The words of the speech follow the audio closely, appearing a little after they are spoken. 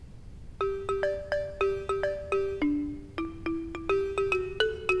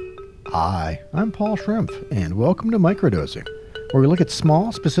Hi, I'm Paul Schrimpf, and welcome to Microdosing, where we look at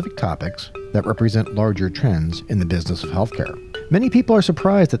small, specific topics that represent larger trends in the business of healthcare. Many people are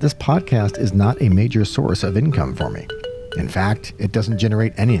surprised that this podcast is not a major source of income for me. In fact, it doesn't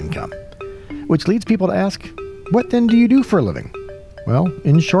generate any income, which leads people to ask, what then do you do for a living? Well,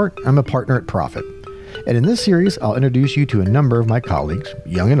 in short, I'm a partner at Profit. And in this series, I'll introduce you to a number of my colleagues,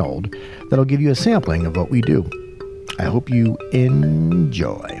 young and old, that'll give you a sampling of what we do. I hope you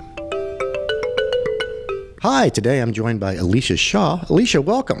enjoy. Hi, today I'm joined by Alisha Shah. Alisha,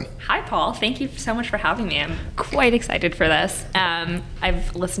 welcome. Hi, Paul. Thank you so much for having me. I'm quite excited for this.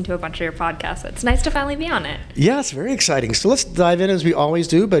 I've listened to a bunch of your podcasts. It's nice to finally be on it. Yeah, it's very exciting. So let's dive in as we always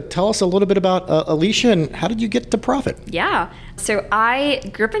do, but tell us a little bit about Alisha and how did you get to Profit? Yeah. So I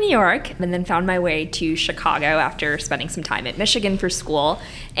grew up in New York and then found my way to Chicago after spending some time at Michigan for school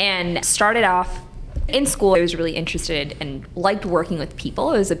and started off in school. I was really interested and liked working with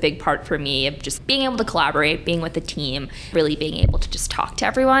people. It was a big part for me of just being able to collaborate, being with the team, really being able to just talk to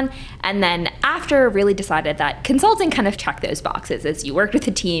everyone. And then after, really decided that consulting kind of checked those boxes. As you worked with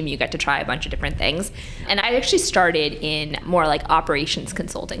a team, you get to try a bunch of different things. And I actually started in more like operations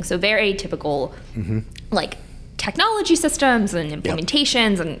consulting. So very typical, like technology systems and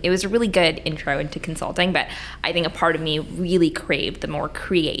implementations, and it was a really good intro into consulting. But I think a part of me really craved the more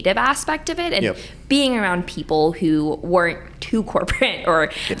creative aspect of it and being around people who weren't too corporate or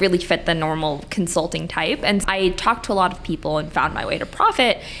really fit the normal consulting type. And I talked to a lot of people and found my way to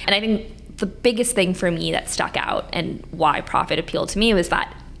Profit. And I think the biggest thing for me that stuck out and why Profit appealed to me was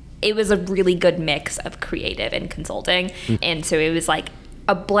that it was a really good mix of creative and consulting. And so it was like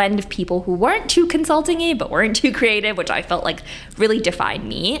a blend of people who weren't too consulting-y but weren't too creative, which I felt like really defined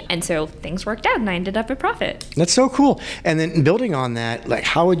me. And so things worked out and I ended up at Profit. That's so cool. And then building on that, like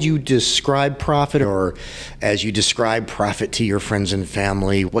how would you describe Profit, or as you describe Profit to your friends and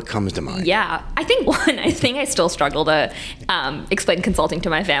family, what comes to mind? Yeah, I think I still struggle to explain consulting to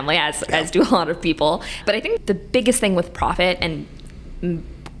my family as do a lot of people. But I think the biggest thing with Profit, and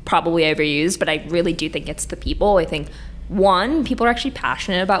probably overused, but I really do think it's the people. I think one, people are actually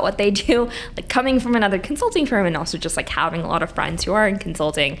passionate about what they do. Like coming from another consulting firm and also just like having a lot of friends who are in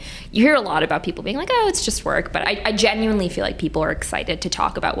consulting, you hear a lot about people being like, oh, it's just work. But I genuinely feel like people are excited to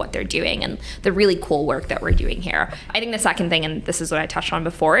talk about what they're doing and the really cool work that we're doing here. I think the second thing, and this is what I touched on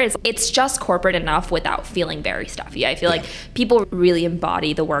before, is it's just corporate enough without feeling very stuffy. I feel like people really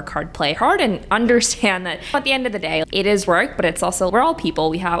embody the work hard, play hard, and understand that at the end of the day, it is work, but it's also, we're all people.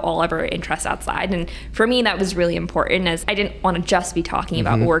 We have all of our interests outside. And for me, that was really important, as I didn't want to just be talking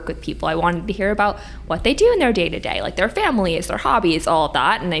about work with people. I wanted to hear about what they do in their day-to-day, like their families, their hobbies, all of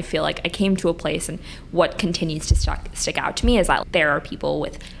that. And I feel like I came to a place, and what continues to stick out to me is that there are people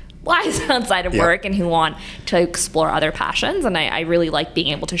with lives outside of work and who want to explore other passions. And I really like being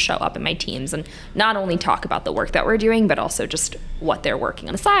able to show up in my teams and not only talk about the work that we're doing, but also just what they're working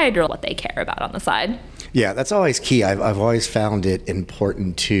on the side or what they care about on the side. Yeah, that's always key. I've always found it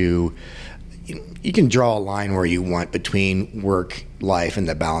important to, you can draw a line where you want between work, life, and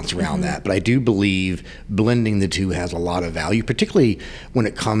the balance around that. But I do believe blending the two has a lot of value, particularly when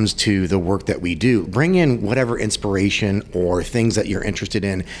it comes to the work that we do. Bring in whatever inspiration or things that you're interested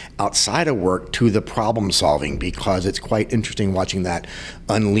in outside of work to the problem solving, because it's quite interesting watching that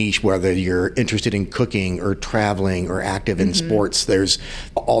unleash, whether you're interested in cooking or traveling or active in sports. There's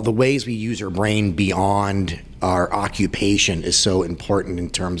all the ways we use our brain beyond our occupation is so important in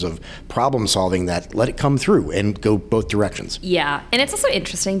terms of problem solving, that let it come through and go both directions. Yeah, and it's also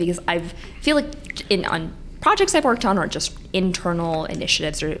interesting because I feel like on projects I've worked on, or just internal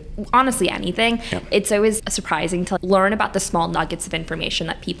initiatives, or honestly anything, it's always surprising to learn about the small nuggets of information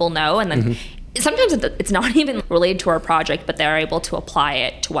that people know, and then sometimes it's not even related to our project, but they're able to apply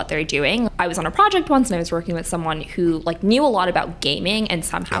it to what they're doing. I was on a project once and I was working with someone who like knew a lot about gaming, and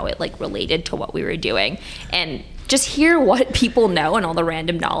somehow it like related to what we were doing. And just hear what people know and all the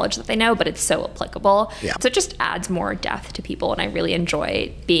random knowledge that they know, but it's so applicable. So it just adds more depth to people, and I really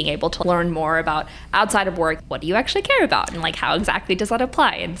enjoy being able to learn more about outside of work, what do you actually care about, and like how exactly does that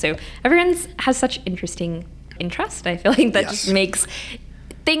apply? And so everyone has such interesting interest. I feel like that just makes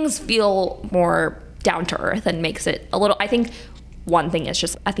things feel more down to earth and makes it a little, I think one thing is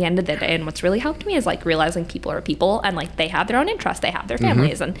just at the end of the day, and what's really helped me is like realizing people are people, and like they have their own interests, they have their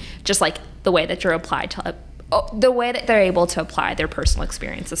families, and just like the way that you're applied to the way that they're able to apply their personal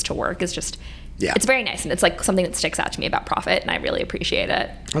experiences to work is just, it's very nice. And it's like something that sticks out to me about Profit, and I really appreciate it.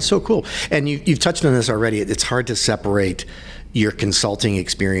 That's so cool. And you've touched on this already. It's hard to separate your consulting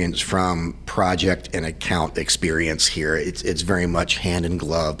experience from project and account experience here. It's very much hand in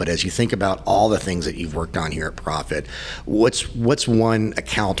glove. But as you think about all the things that you've worked on here at Profit, what's one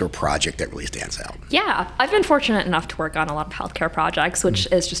account or project that really stands out? Yeah, I've been fortunate enough to work on a lot of healthcare projects, which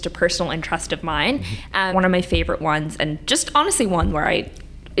is just a personal interest of mine. And one of my favorite ones, and just honestly one where it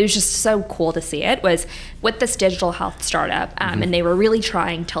was just so cool to see it, was with this digital health startup. And they were really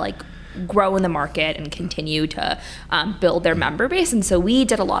trying to like grow in the market and continue to build their member base. And so we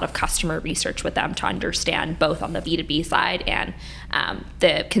did a lot of customer research with them to understand both on the B2B side and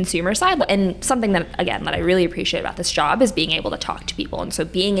the consumer side. And something that, again, that I really appreciate about this job is being able to talk to people. And so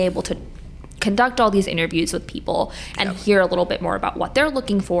being able to conduct all these interviews with people and hear a little bit more about what they're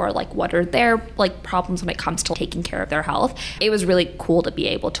looking for, like what are their like problems when it comes to taking care of their health. It was really cool to be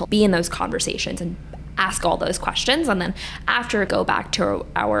able to be in those conversations and ask all those questions, and then after go back to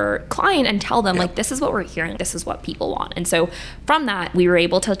our client and tell them like, this is what we're hearing, this is what people want. And so from that, we were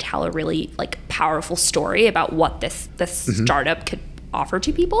able to tell a really like powerful story about what this startup could offer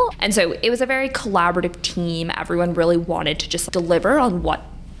to people. And so it was a very collaborative team. Everyone really wanted to just deliver on what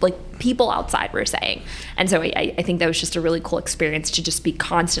like people outside were saying. And so I think that was just a really cool experience to just be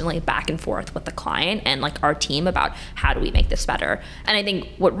constantly back and forth with the client and like our team about how do we make this better. And I think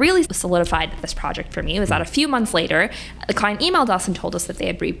what really solidified this project for me was that a few months later, the client emailed us and told us that they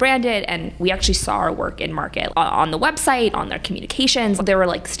had rebranded, and we actually saw our work in market on the website, on their communications. There were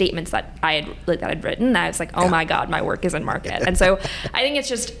like statements that I had written, and I was like, oh my God, my work is in market. And so I think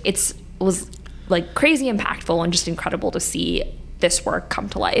it was like crazy impactful and just incredible to see this work come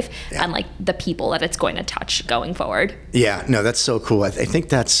to life and like the people that it's going to touch going forward. Yeah, no, that's so cool. I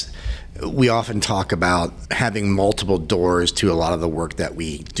think we often talk about having multiple doors to a lot of the work that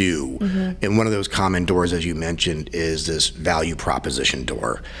we do. And one of those common doors, as you mentioned, is this value proposition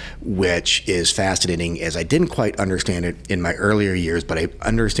door, which is fascinating, as I didn't quite understand it in my earlier years, but I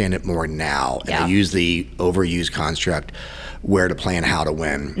understand it more now. And I use the overused construct, where to play and how to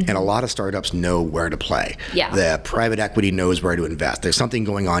win. And a lot of startups know where to play. The private equity knows where to invest. There's something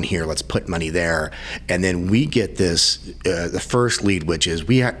going on here, let's put money there. And then we get this, the first lead, which is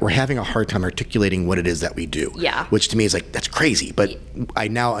we're having a hard time articulating what it is that we do. Which to me is like, that's crazy, but I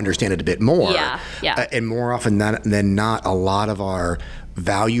now understand it a bit more. And more often than not, a lot of our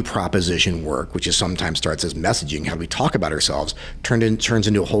value proposition work, which is sometimes starts as messaging, how do we talk about ourselves, turns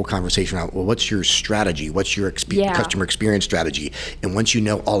into a whole conversation about, well, what's your strategy? What's your customer experience strategy? And once you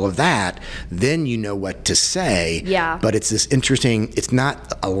know all of that, then you know what to say. But it's this interesting, it's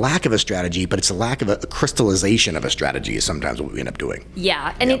not a lack of a strategy, but it's a lack of a crystallization of a strategy is sometimes what we end up doing.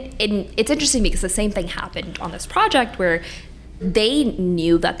 And it's interesting because the same thing happened on this project where they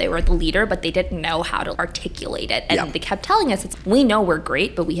knew that they were the leader, but they didn't know how to articulate it. And they kept telling us, we know we're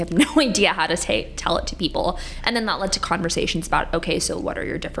great, but we have no idea how to tell it to people. And then that led to conversations about, okay, so what are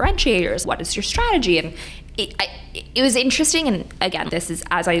your differentiators? What is your strategy? And it was interesting. And again, this is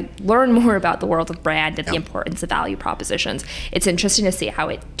as I learn more about the world of brand and the importance of value propositions, it's interesting to see how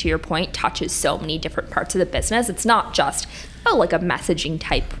it, to your point, touches so many different parts of the business. It's not just like a messaging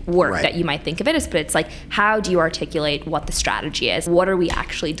type work that you might think of it as, but it's like, how do you articulate what the strategy is? What are we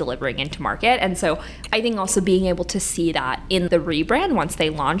actually delivering into market? And so I think also being able to see that in the rebrand once they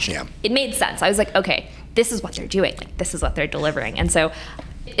launched, it made sense. I was like, okay, this is what they're doing. Like, this is what they're delivering. And so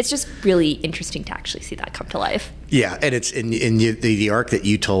it's just really interesting to actually see that come to life. And it's in the arc that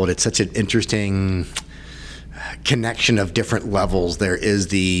you told, it's such an interesting connection of different levels. There is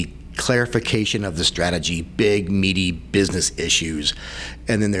the clarification of the strategy, big, meaty business issues.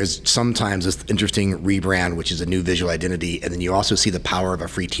 And then there's sometimes this interesting rebrand, which is a new visual identity. And then you also see the power of a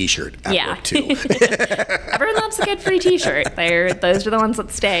free t-shirt at work too. Everyone loves a good free t-shirt. Those are the ones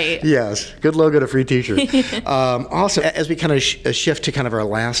that stay. Yes, good logo to free t-shirt. Also, as we kind of shift to kind of our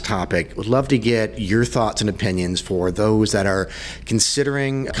last topic, would love to get your thoughts and opinions for those that are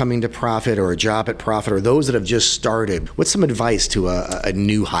considering coming to Profit or a job at Profit, or those that have just started. What's some advice to a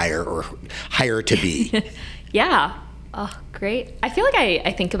new hire or hire to be? Oh, great. I feel like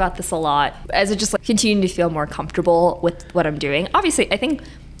I think about this a lot as I just like continue to feel more comfortable with what I'm doing. Obviously, I think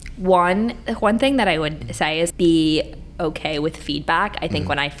one thing that I would say is be okay with feedback. I think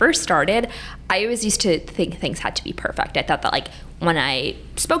when I first started, I always used to think things had to be perfect. I thought that like when I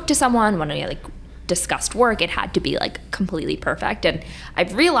spoke to someone, when I like discussed work, it had to be like completely perfect. And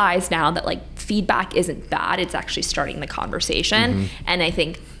I've realized now that like feedback isn't bad. It's actually starting the conversation. And I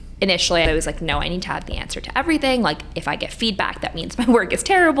think initially I was like, no, I need to have the answer to everything. Like if I get feedback, that means my work is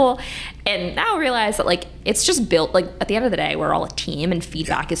terrible. And now I realize that like it's just built, like at the end of the day, we're all a team, and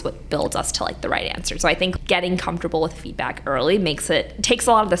feedback is what builds us to like the right answer. So I think getting comfortable with feedback early takes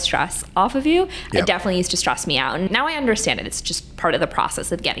a lot of the stress off of you. It definitely used to stress me out. And now I understand it. It's just part of the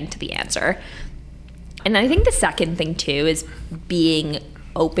process of getting to the answer. And I think the second thing too is being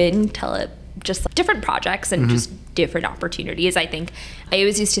open to just different projects and just different opportunities. I think I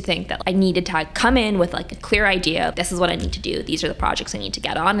always used to think that I needed to come in with like a clear idea. This is what I need to do. These are the projects I need to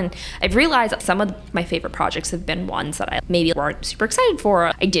get on. And I've realized that some of my favorite projects have been ones that I maybe weren't super excited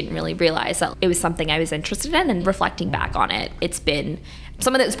for. I didn't really realize that it was something I was interested in, and reflecting back on it,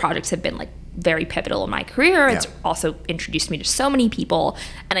 some of those projects have been like very pivotal in my career. It's also introduced me to so many people.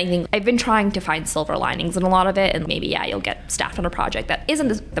 And I think I've been trying to find silver linings in a lot of it. And maybe, you'll get staffed on a project that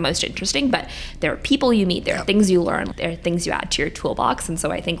isn't the most interesting, but there are people you meet, there are things you learn, there are things you add to your toolbox. And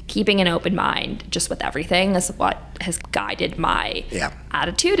so I think keeping an open mind just with everything is what has guided my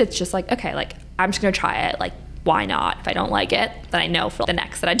attitude. It's just like, okay, like I'm just going to try it. Like, why not? If I don't like it, then I know for the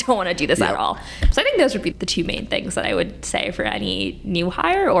next that I don't want to do this at all. So I think those would be the two main things that I would say for any new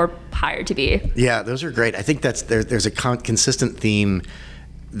hire or hire to be. Yeah, those are great. I think there's a consistent theme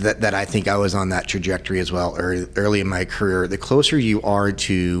that I think I was on that trajectory as well early in my career. The closer you are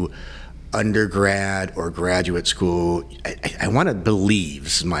to undergrad or graduate school, I want to believe,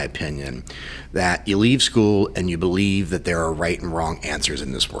 this is my opinion, that you leave school and you believe that there are right and wrong answers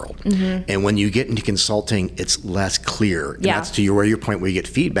in this world. And when you get into consulting, it's less clear. And that's to your point where you get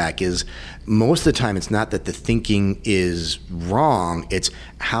feedback is most of the time it's not that the thinking is wrong, it's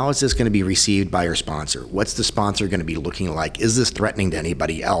how is this going to be received by your sponsor? What's the sponsor going to be looking like? Is this threatening to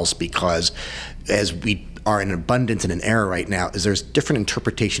anybody else? Because as we are in abundance and an era right now is there's different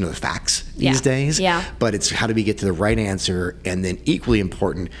interpretation of the facts these days, but it's how do we get to the right answer, and then equally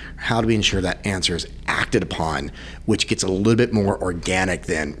important, how do we ensure that answer is acted upon, which gets a little bit more organic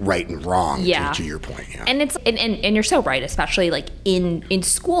than right and wrong, to your point. And it's and you're so right, especially like in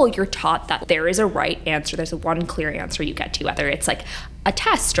school, you're taught that there is a right answer, there's a one clear answer you get to, whether it's like a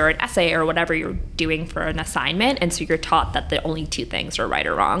test or an essay or whatever you're doing for an assignment, and so you're taught that the only two things are right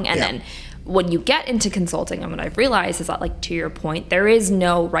or wrong. And then when you get into consulting, and what I've realized is that, like, to your point, there is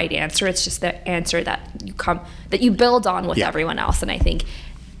no right answer. It's just the answer that you build on with everyone else. And I think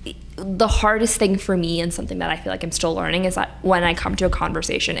the hardest thing for me, and something that I feel like I'm still learning, is that when I come to a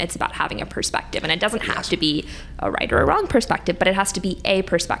conversation, it's about having a perspective. And it doesn't have to be a right or a wrong perspective, but it has to be a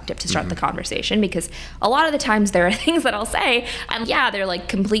perspective to start the conversation. Because a lot of the times there are things that I'll say, and they're like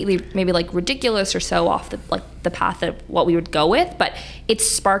completely maybe like ridiculous or so off the path of what we would go with, but it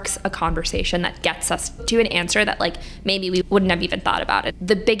sparks a conversation that gets us to an answer that like maybe we wouldn't have even thought about it.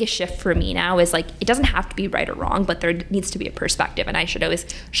 The biggest shift for me now is like it doesn't have to be right or wrong, but there needs to be a perspective, and I should always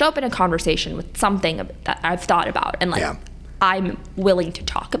show up in a conversation with something that I've thought about and like I'm willing to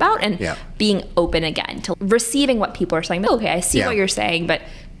talk about, and being open again to receiving what people are saying. Okay, I see what you're saying, but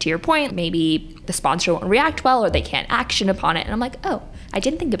to your point, maybe the sponsor won't react well or they can't action upon it. And I'm like, oh, I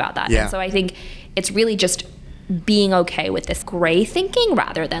didn't think about that. And so I think it's really just being okay with this gray thinking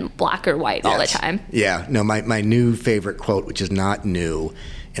rather than black or white all the time. Yeah, no, my new favorite quote, which is not new,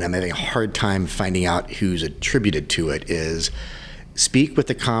 and I'm having a hard time finding out who's attributed to it, is speak with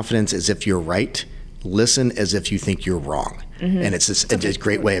the confidence as if you're right, listen as if you think you're wrong. And it's a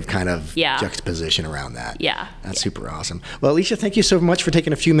great way of kind of juxtaposition around that. That's super awesome. Well, Alisha, thank you so much for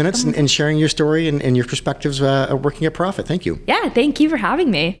taking a few minutes and sharing your story and your perspectives working at Profit. Thank you. Yeah, thank you for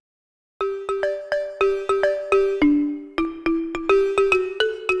having me.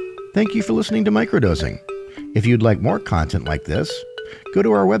 Thank you for listening to Microdosing. If you'd like more content like this, go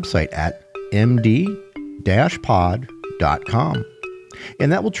to our website at md-pod.com.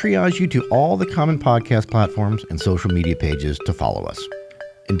 And that will triage you to all the common podcast platforms and social media pages to follow us.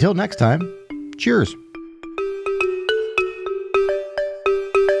 Until next time, cheers.